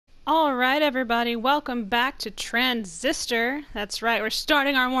Alright, everybody, welcome back to Transistor. That's right, we're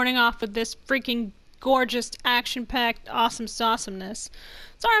starting our morning off with this freaking gorgeous, action-packed, awesome awesomeness.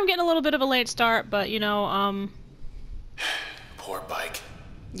 Sorry I'm getting a little bit of a late start, but Poor bike.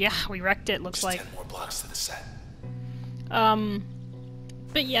 yeah, we wrecked it, looks Just like. 10 more blocks to the set.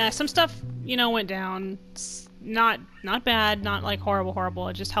 But yeah, some stuff, went down. It's not bad, not like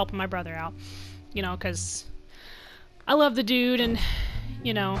horrible, just helping my brother out. Because I love the dude and,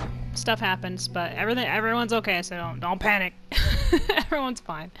 stuff happens, but everyone's okay, so don't panic. Everyone's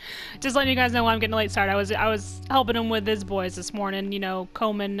fine. Just letting you guys know why I'm getting a late start. I was helping him with his boys this morning,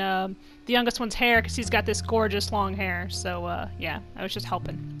 combing the youngest one's hair because he's got this gorgeous long hair. So yeah, I was just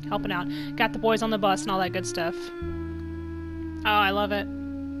helping out. Got the boys on the bus and all that good stuff. Oh, I love it.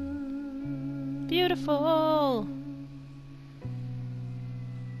 Beautiful.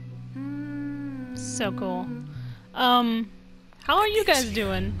 So cool. How are you guys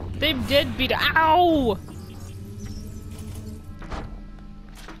doing? They did beat- Ow!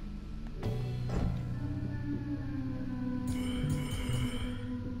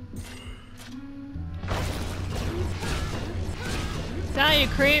 Die, you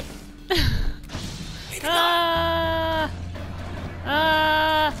creep!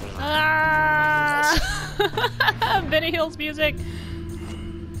 Benny Hill's music!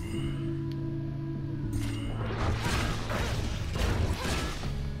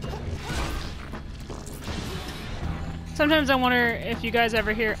 Sometimes I wonder if you guys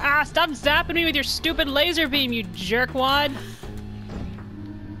ever hear, stop zapping me with your stupid laser beam, you jerkwad!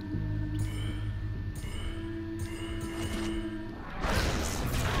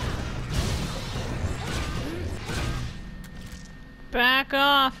 Back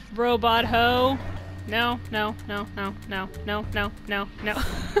off, robot hoe! No.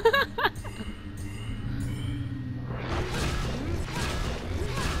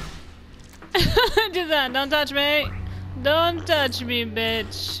 Do that, don't touch me! Don't touch me,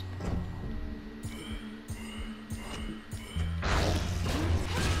 bitch.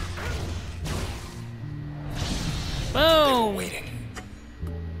 Boom. They were waiting.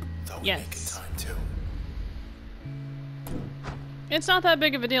 Thought we'd make it Yes. time too. It's not that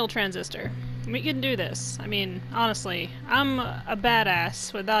big of a deal, Transistor. We can do this. I mean, honestly, I'm a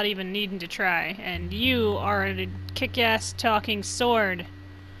badass without even needing to try, and you are a kick-ass talking sword.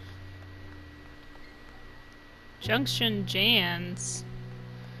 Junction Jans.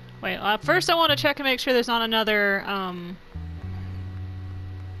 Wait, first I want to check and make sure there's not another,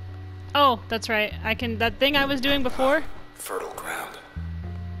 Oh, that's right. That thing I was doing before? Fertile ground.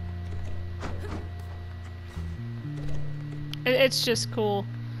 It's just cool.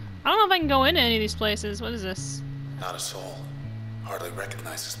 I don't know if I can go into any of these places. What is this? Not a soul. Hardly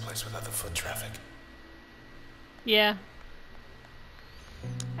recognize this place without the foot traffic. Yeah.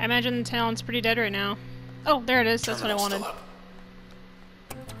 I imagine the town's pretty dead right now. Oh, there it is. That's what I Terminal's wanted.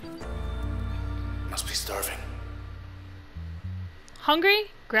 still up. Must be starving. Hungry?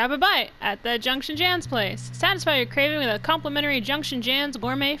 Grab a bite at the Junction Jan's place. Satisfy your craving with a complimentary Junction Jan's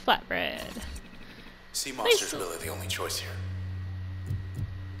gourmet flatbread. Sea monster's really the only choice here.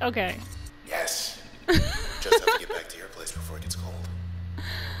 Okay. Yes. Just have to get back to your place before it gets cold.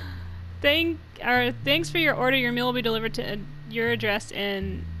 Thanks for your order. Your meal will be delivered to your address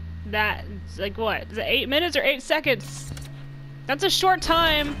in that, like what? Is it 8 minutes or 8 seconds? That's a short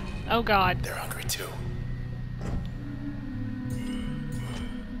time. Oh god. They're hungry too.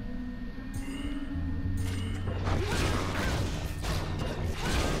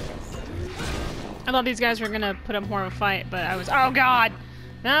 I thought these guys were gonna put up more of a fight, but I was- Oh god!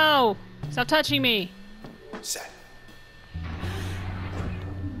 No! Stop touching me! Set.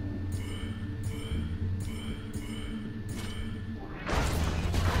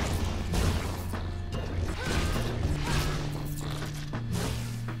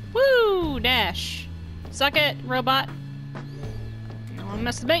 Woo! Dash! Suck it, robot! No one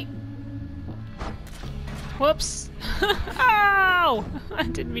mess with me! Whoops! Ow! I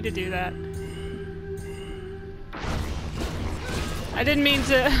didn't mean to do that. I didn't mean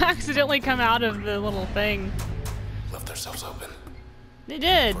to accidentally come out of the little thing. Left ourselves open They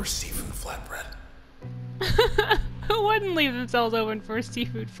did! for seafood flatbread. Who wouldn't leave themselves open for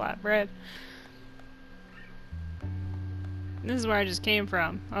seafood flatbread? This is where I just came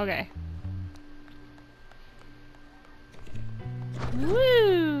from. Okay.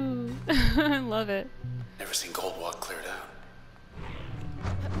 Woo! I love it. Never seen Gold Walk cleared out.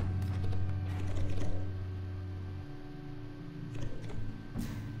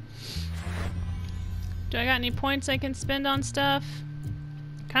 Do I got any points I can spend on stuff?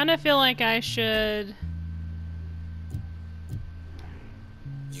 Kind of feel like I should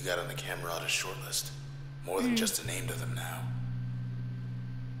you got on the Camerata shortlist. More than just a name to them now.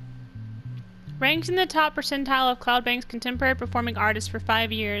 Ranked in the top percentile of Cloudbank's contemporary performing artists for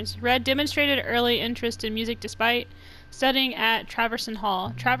 5 years, Red demonstrated early interest in music despite studying at Traverson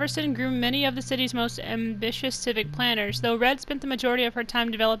Hall. Traverson groomed many of the city's most ambitious civic planners, though Red spent the majority of her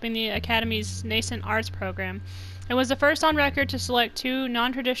time developing the Academy's nascent arts program. It was the first on record to select 2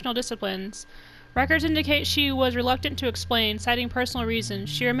 non-traditional disciplines. Records indicate she was reluctant to explain, citing personal reasons.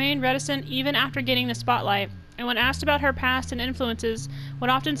 She remained reticent even after getting the spotlight, and when asked about her past and influences, would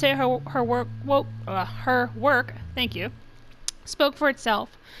often say her work, thank you, spoke for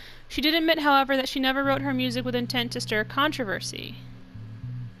itself. She did admit, however, that she never wrote her music with intent to stir controversy.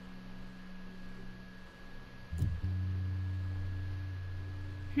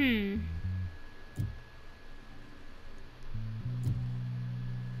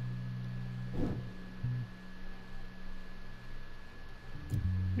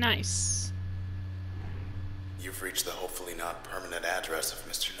 Nice. You've reached the hopefully not permanent address of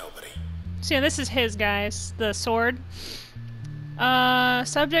Mr. Nobody. So yeah, this is his, guys. The sword.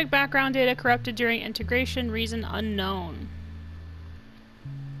 Subject background data corrupted during integration. Reason unknown.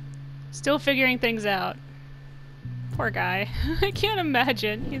 Still figuring things out. Poor guy. I can't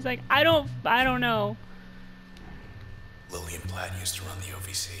imagine. He's like, I don't know. Lillian Platt used to run the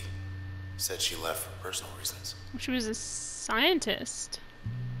OVC. Said she left for personal reasons. She was a scientist.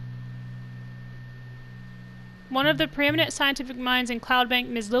 One of the preeminent scientific minds in Cloudbank,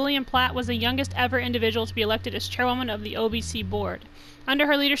 Ms. Lillian Platt was the youngest ever individual to be elected as chairwoman of the OBC board. Under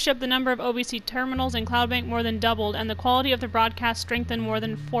her leadership, the number of OBC terminals in Cloudbank more than doubled, and the quality of the broadcast strengthened more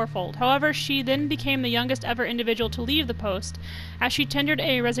than fourfold. However, she then became the youngest ever individual to leave the post, as she tendered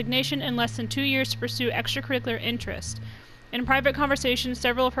a resignation in less than 2 years to pursue extracurricular interest. In private conversations,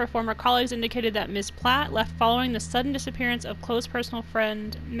 several of her former colleagues indicated that Ms. Platt left following the sudden disappearance of close personal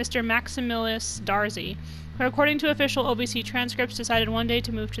friend Mr. Maximilius Darcy, who, according to official OBC transcripts, decided one day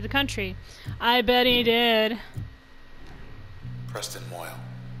to move to the country. I bet he did. Preston Moyle.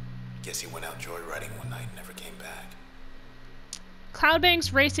 Guess he went out joyriding one night and never came back.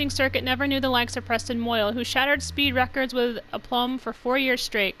 Cloudbank's racing circuit never knew the likes of Preston Moyle, who shattered speed records with aplomb for 4 years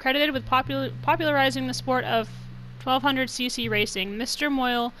straight. Credited with popularizing the sport of 1200cc racing, Mr.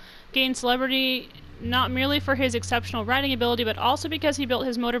 Moyle gained celebrity not merely for his exceptional riding ability, but also because he built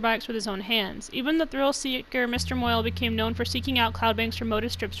his motorbikes with his own hands. Even the thrill-seeker Mr. Moyle became known for seeking out Cloudbank's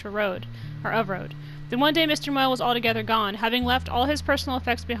remotest strips of road. Then one day Mr. Moyle was altogether gone, having left all his personal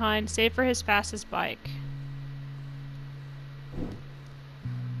effects behind, save for his fastest bike.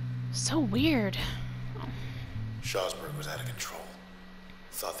 So weird. Shawsburg was out of control.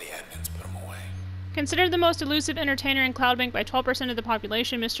 Thought the admins put him away. Considered the most elusive entertainer in Cloudbank by 12% of the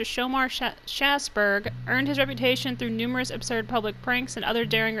population, Mr. Shomar Shasberg earned his reputation through numerous absurd public pranks and other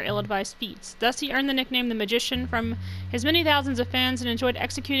daring or ill-advised feats. Thus, he earned the nickname The Magician from his many thousands of fans and enjoyed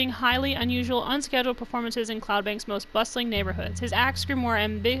executing highly unusual, unscheduled performances in Cloudbank's most bustling neighborhoods. His acts grew more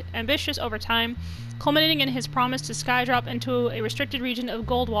ambitious over time, culminating in his promise to skydrop into a restricted region of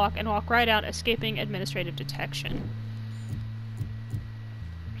Goldwalk and walk right out, escaping administrative detection.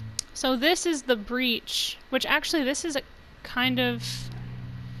 So this is the breach, which actually this is a kind of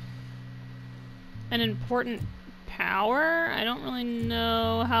an important power. I don't really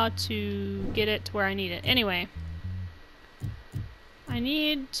know how to get it to where I need it. Anyway, I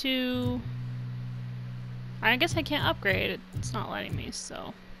need to... I guess I can't upgrade it. It's not letting me,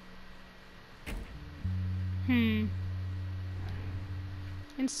 so...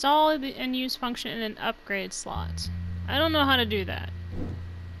 Install the and use function in an upgrade slot. I don't know how to do that.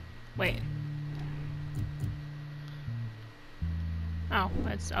 Wait. Oh,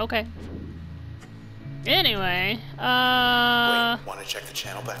 that's okay. Anyway, Wait, want to check the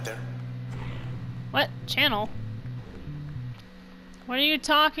channel back there? What? Channel? What are you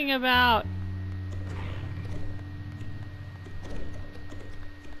talking about?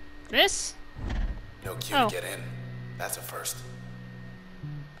 This? No cue to get in. That's a first.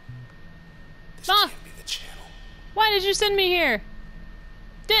 This Ah! can't be the channel. Why did you send me here?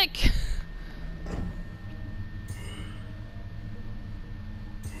 Dick!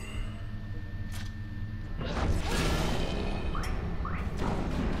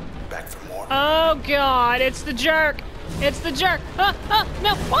 Back for more. Oh god, it's the jerk! It's the jerk! No! Ah!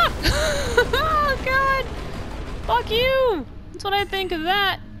 Oh god! Fuck you! That's what I think of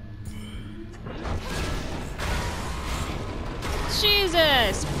that.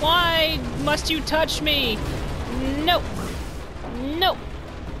 Jesus! Why must you touch me? Nope! Nope!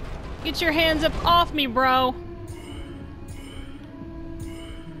 Get your hands up off me, bro!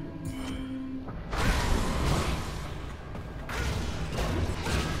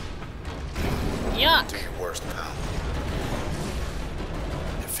 Yuck. Do your worst, pal.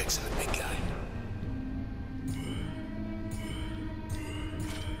 They're fixing the big guy.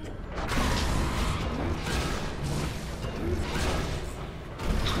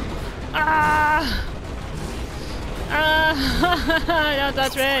 Ah! Ah! Don't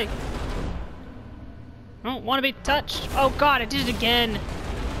touch me! I don't want to be touched. Oh god, I did it again.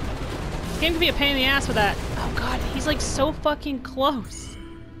 This game can be a pain in the ass with that. Oh god, he's like so fucking close.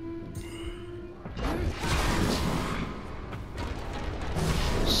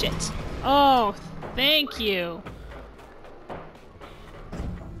 Shit. Oh, thank you.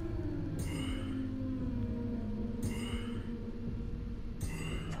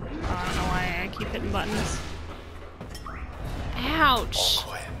 I don't know why I keep hitting buttons. Ouch! All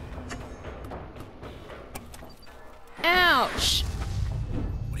quiet. Ouch!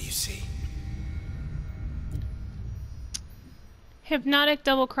 What do you see? Hypnotic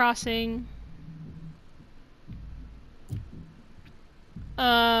double crossing.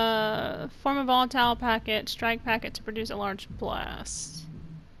 Form a volatile packet, strike packet to produce a large blast.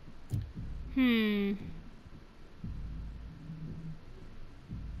 Hmm.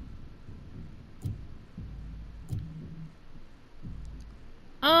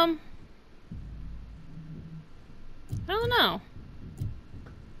 I don't know.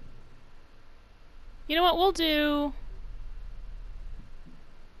 You know what we'll do?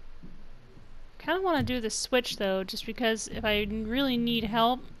 Kind of want to do the switch though, just because if I really need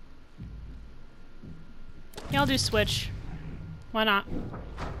help. Yeah, I'll do switch. Why not?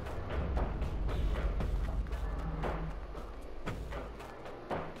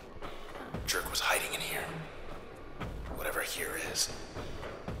 Jerk was hiding in here. Whatever here is.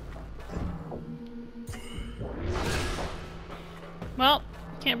 Well,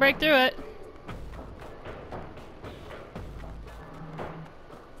 can't break through it.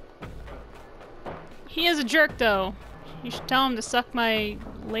 He is a jerk, though. You should tell him to suck my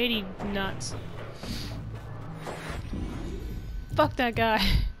lady nuts. Fuck that guy.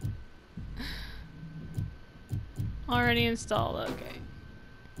 Already installed, okay.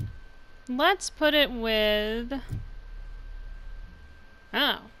 Let's put it with...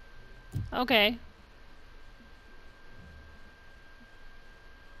 Oh. Okay.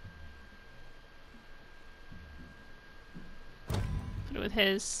 Put it with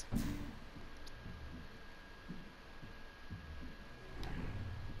his.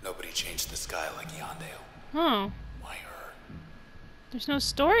 Nobody changed the sky like Yandale. Oh. Why her? There's no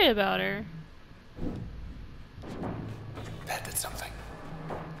story about her. That did something.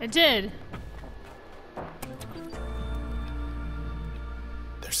 It did.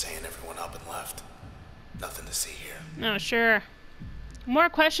 They're saying everyone up and left. Nothing to see here. Oh, sure. More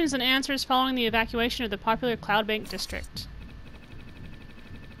questions and answers following the evacuation of the popular Cloud Bank district.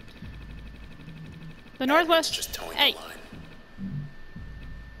 The Northwest... Just towing Hey. the line.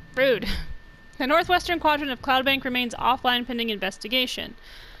 Rude. The northwestern quadrant of Cloud Bank remains offline pending investigation.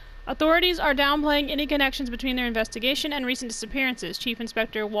 Authorities are downplaying any connections between their investigation and recent disappearances. Chief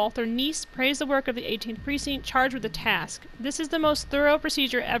Inspector Walter Neese praised the work of the 18th Precinct charged with the task. This is the most thorough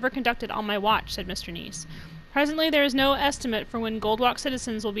procedure ever conducted on my watch, said Mr. Neese. Presently, there is no estimate for when Goldwalk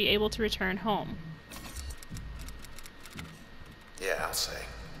citizens will be able to return home. Yeah, I'll say.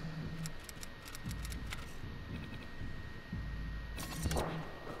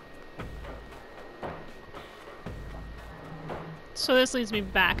 So this leads me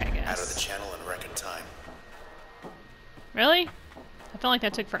back, I guess. Out of the channel in record time. Really? I felt like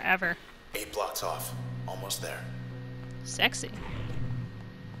that took forever. 8 blocks off. Almost there. Sexy.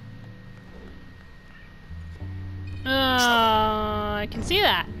 I can see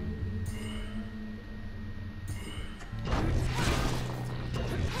that.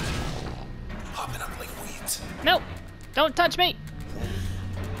 Popping up like weeds. Nope. Don't touch me.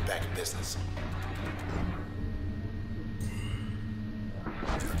 Back in business.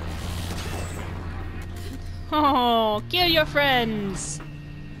 Oh, kill your friends.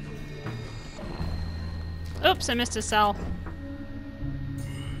 Oops, I missed a cell.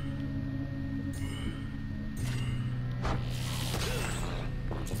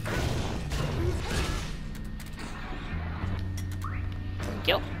 Thank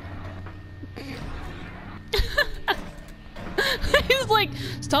you. He's like,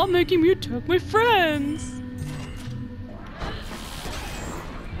 stop making me attack my friends.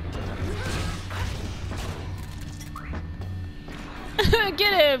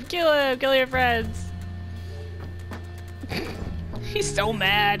 Get him! Kill him! Kill your friends! He's so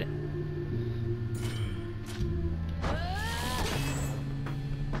mad.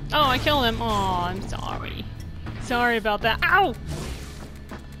 Oh, I killed him. Oh, I'm sorry. Sorry about that. Ow!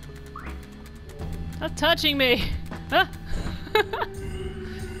 Stop touching me! Huh?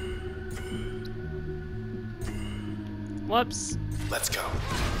 Whoops. Let's go.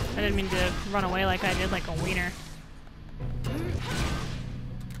 I didn't mean to run away like I did, like a wiener.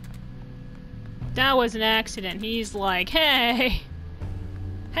 That was an accident. He's like, hey!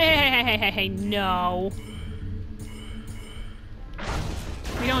 Hey, no.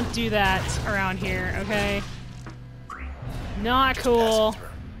 We don't do that around here, okay? Not cool.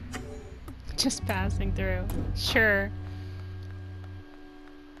 Just passing through. Sure.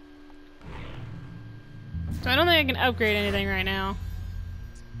 So I don't think I can upgrade anything right now.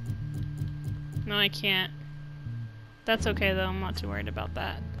 No, I can't. That's okay though, I'm not too worried about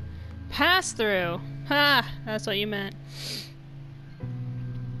that. Pass through! Ha! That's what you meant.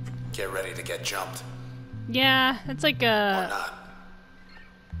 Get ready to get jumped. Yeah, it's like Or a... not.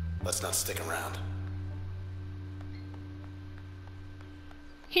 Let's not stick around.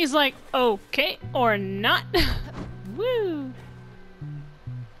 He's like, okay, or not. Woo!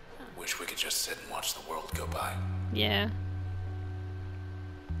 Wish we could just sit and watch the world go by. Yeah.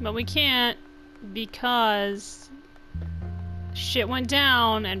 But we can't because shit went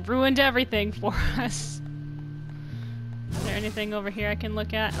down and ruined everything for us. Is there anything over here I can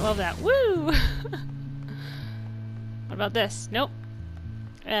look at? I love that. Woo! What about this? Nope.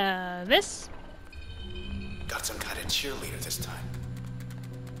 This? Got some kind of cheerleader this time.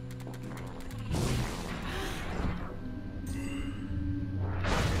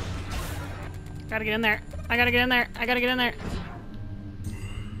 Gotta get in there. I gotta get in there. I gotta get in there.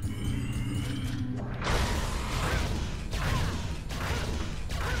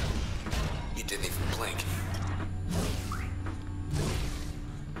 You didn't even blink.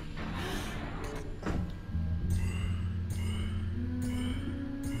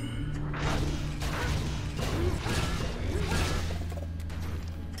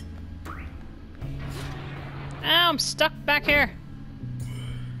 Ow, I'm stuck back here.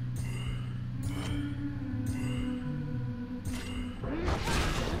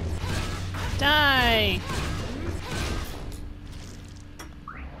 Die!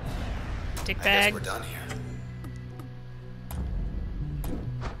 Dick I guess bag. we're done here.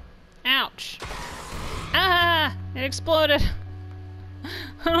 Ouch. Ah! It exploded.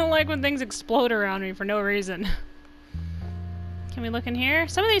 I don't like when things explode around me for no reason. Can we look in here?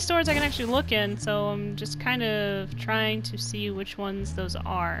 Some of these stores I can actually look in, so I'm just kind of trying to see which ones those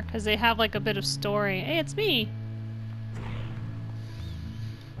are. Because they have like a bit of story. Hey, it's me!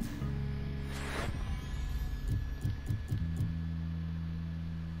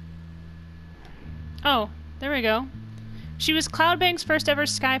 Oh, there we go. She was Cloudbank's first ever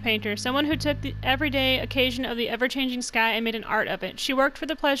sky painter, someone who took the everyday occasion of the ever-changing sky and made an art of it. She worked for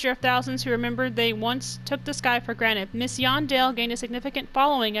the pleasure of thousands who remembered they once took the sky for granted. Miss Yondale gained a significant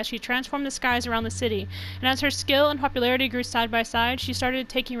following as she transformed the skies around the city, and as her skill and popularity grew side by side, she started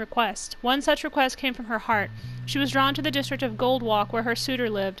taking requests. One such request came from her heart. She was drawn to the district of Goldwalk where her suitor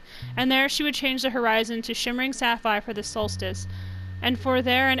lived, and there she would change the horizon to shimmering sapphire for the solstice. And for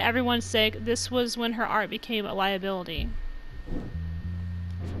their and everyone's sake, this was when her art became a liability.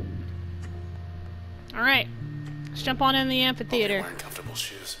 Alright, let's jump on in the amphitheater. Wearing comfortable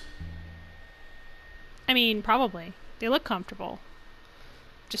shoes. I mean, probably. They look comfortable.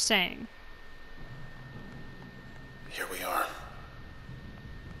 Just saying. Here we are.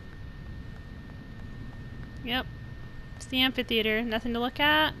 Yep. It's the amphitheater. Nothing to look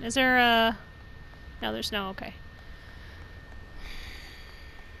at? Is there a... No, there's no... Okay.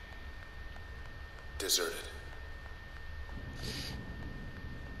 Deserted.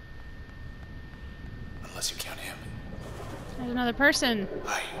 Unless you count him. There's another person.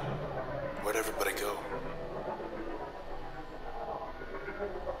 Hi. Where'd everybody go?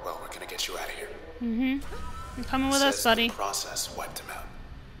 Well, we're gonna get you out of here. Mm-hmm. You're coming with us, buddy. The process wiped him out.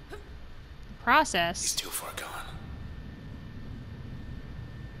 He's Process? too far gone.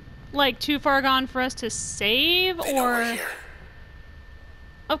 Like, too far gone for us to save, They know or... we're here.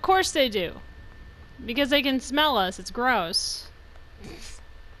 Of course they do. Because they can smell us. It's gross.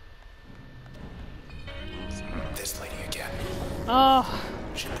 This lady again. Oh.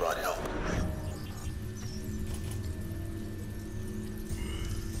 She brought help.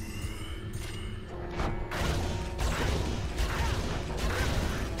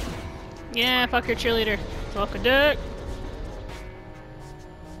 Yeah, fuck your cheerleader. Suck a dick.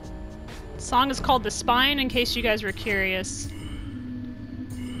 The song is called The Spine, in case you guys were curious.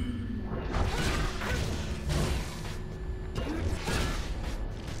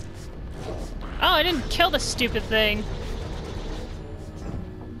 Oh, I didn't kill the stupid thing.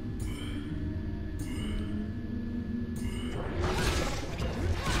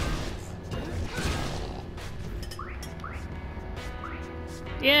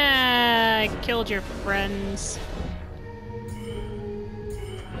 Yeah, I killed your friends.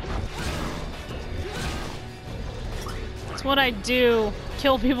 That's what I do.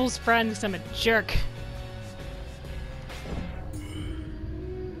 Kill people's friends 'cause I'm a jerk.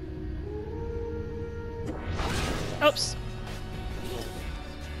 Oops.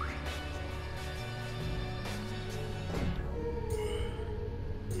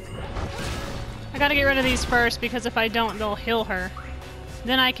 I gotta get rid of these first because if I don't, they'll heal her.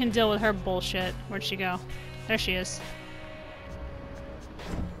 Then I can deal with her bullshit. Where'd she go? There she is.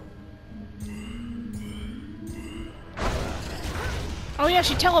 Oh yeah,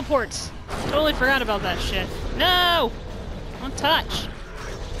 she teleports! Totally forgot about that shit. No! Don't touch!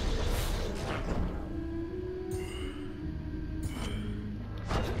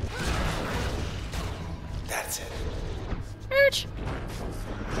 That's it. Ouch!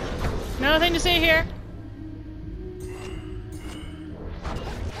 Nothing to see here.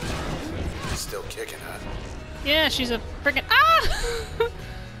 Still kicking, huh? Yeah, she's a freaking ah!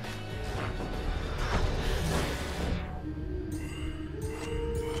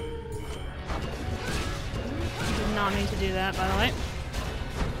 Did not mean to do that, by the way.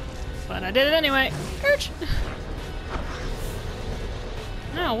 But I did it anyway. Ouch!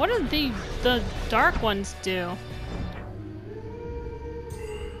 No, what did the dark ones do?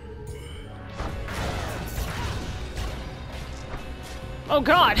 Oh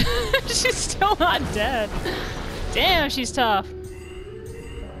god! She's still not dead. Damn, she's tough.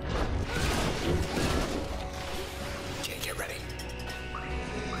 Okay, get ready.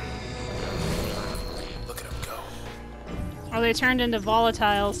 Look at him go. Oh, they turned into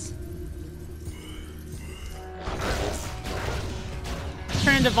volatiles.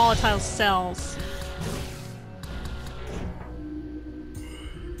 Turned into volatile cells.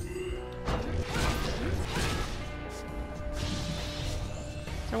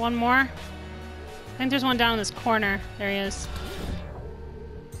 Is there one more? I think there's one down in this corner. There he is.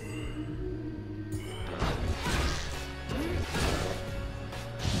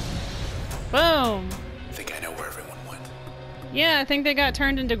 Boom! I think I know where everyone went. Yeah, I think they got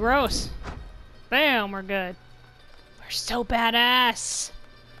turned into gross. Bam, we're good. We're so badass.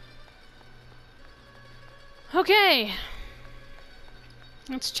 Okay.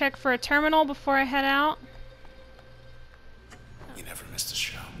 Let's check for a terminal before I head out. You never missed a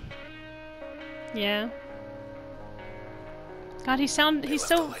show. Yeah. God, he's They left the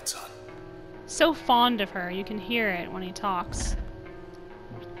so lights on. so fond of her. You can hear it when he talks.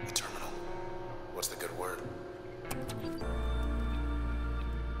 A terminal. What's the good word?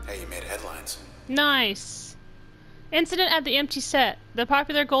 Hey, you made headlines. Nice. Incident at the empty set. The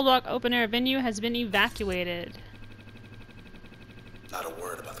popular Goldwalk open air venue has been evacuated. Not a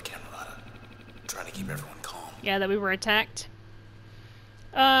word about the Camerata. Trying to keep everyone calm. Yeah, that we were attacked.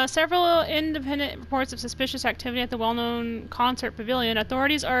 Several independent reports of suspicious activity at the well-known concert pavilion.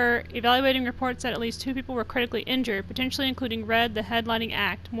 Authorities are evaluating reports that at least 2 people were critically injured, potentially including Red, the headlining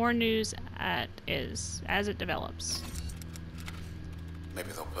act. More news as it develops.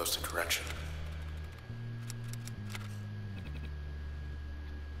 Maybe they'll post a correction.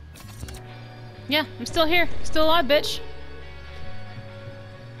 Yeah, I'm still here. Still alive, bitch.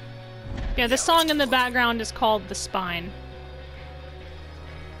 Yeah, this song in the background is called The Spine.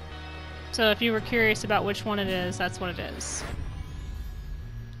 So if you were curious about which one it is, that's what it is.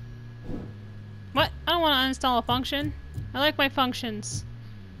 What? I don't want to uninstall a function. I like my functions.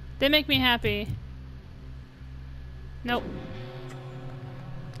 They make me happy. Nope.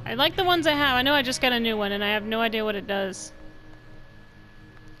 I like the ones I have. I know I just got a new one and I have no idea what it does.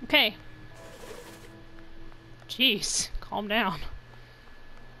 Okay. Jeez, calm down.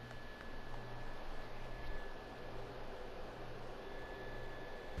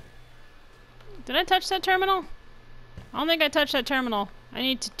 Did I touch that terminal? I don't think I touched that terminal. I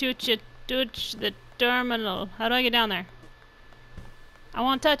need to touch the terminal. How do I get down there? I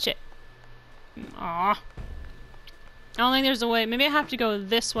won't touch it. Aw. I don't think there's a way. Maybe I have to go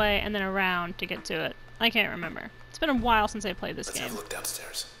this way and then around to get to it. I can't remember. It's been a while since I played this Let's game. have a look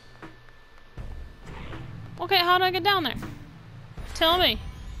downstairs. Okay, how do I get down there? Tell me.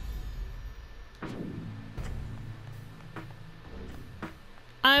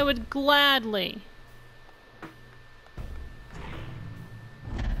 I would gladly.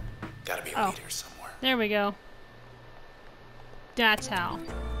 Gotta be a lead here somewhere. There we go. That's how.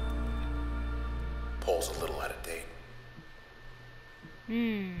 Pole's a little out of date.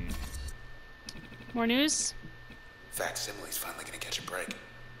 More news? Facsimile's finally gonna catch a break.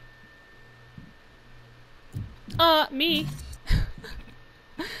 Me.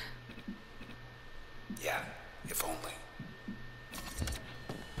 Yeah, if only.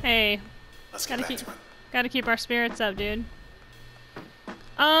 Hey, Let's get gotta back keep, to it. gotta keep our spirits up, dude.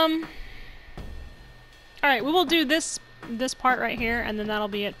 Alright, we will do this part right here, and then that'll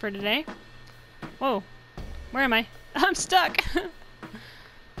be it for today. Whoa. Where am I? I'm stuck!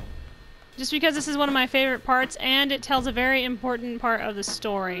 Just because this is one of my favorite parts, and it tells a very important part of the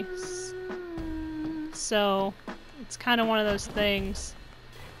story. So, it's kind of one of those things.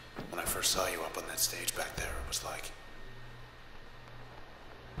 When I first saw you up on that stage back there, it was like...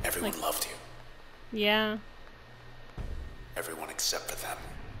 everyone loved you. Yeah. Everyone except for them.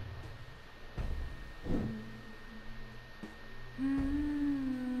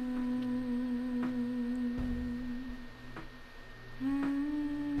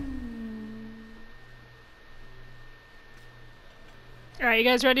 Alright, you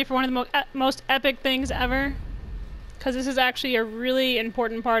guys ready for one of the most epic things ever? Because this is actually a really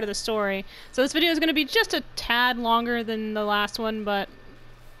important part of the story. So this video is going to be just a tad longer than the last one, but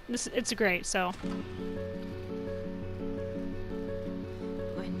it's great, so...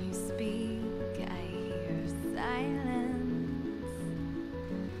 When you speak, I hear silence.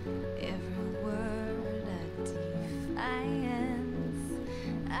 Every word a defiance.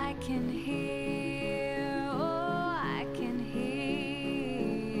 I can hear, oh, I can hear.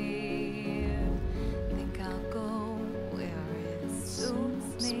 Think I'll go where it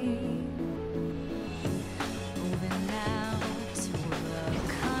suits me. Moving now to a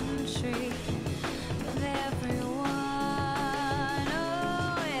country with everyone,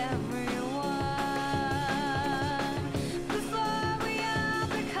 oh, everyone. Before we all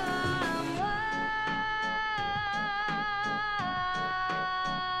become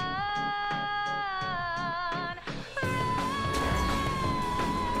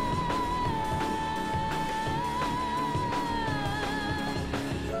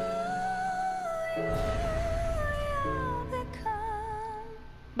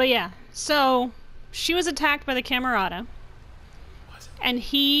But yeah, so she was attacked by the Camerata, and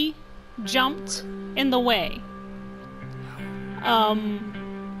he jumped in the way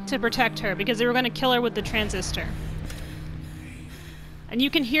to protect her because they were going to kill her with the transistor. And you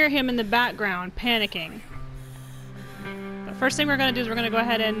can hear him in the background panicking. But first thing we're going to do is we're going to go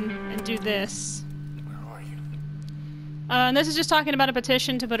ahead and do this. Where are you? And this is just talking about a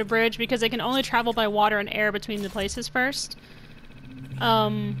petition to put a bridge because they can only travel by water and air between the places first.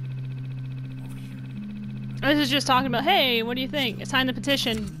 This is just talking about, hey, what do you think? Sign the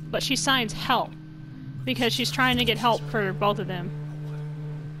petition, but she signs help because she's trying to get help for both of them.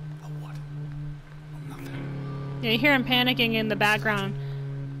 A what? Nothing. Yeah, you hear him panicking in the background.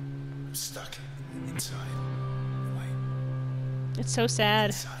 I'm stuck inside. Wait, It's so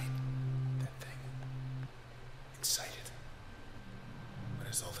sad. inside that thing. Excited. What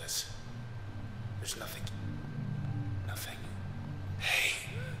is all this? There's nothing. Nothing. Hey.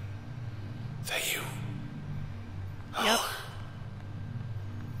 That you? Yep. Oh.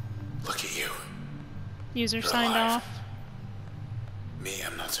 Look at you. User You're signed alive. off. Me,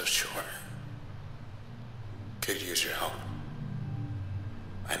 I'm not so sure. Could use your help.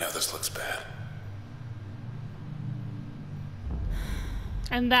 I know this looks bad.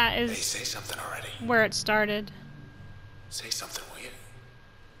 And that Hey, is say something already. where it started. Say something, will you?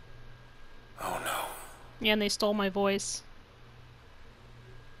 Oh no. Yeah, and they stole my voice.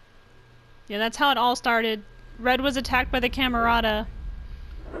 Yeah, that's how it all started. Red was attacked by the Camerata,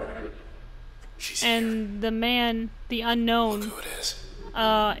 She's here. and the man, the Look unknown, who it is.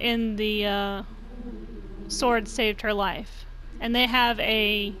 in the sword saved her life. And they have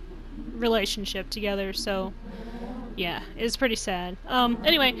a relationship together, so yeah, it's pretty sad.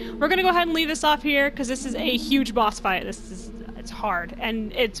 Anyway, we're gonna go ahead and leave this off here because this is a huge boss fight. It's hard,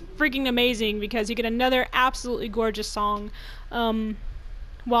 and it's freaking amazing because you get another absolutely gorgeous song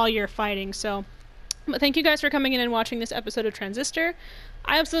while you're fighting. So, but thank you guys for coming in and watching this episode of Transistor.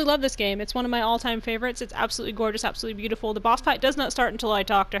 I absolutely love this game. It's one of my all-time favorites. It's absolutely gorgeous, absolutely beautiful. The boss fight does not start until I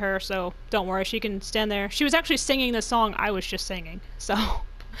talk to her, so don't worry. She can stand there. She was actually singing the song I was just singing. So,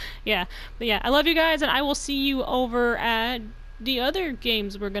 yeah. But yeah, I love you guys, and I will see you over at the other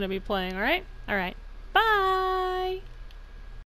games we're going to be playing, alright? Alright. Bye!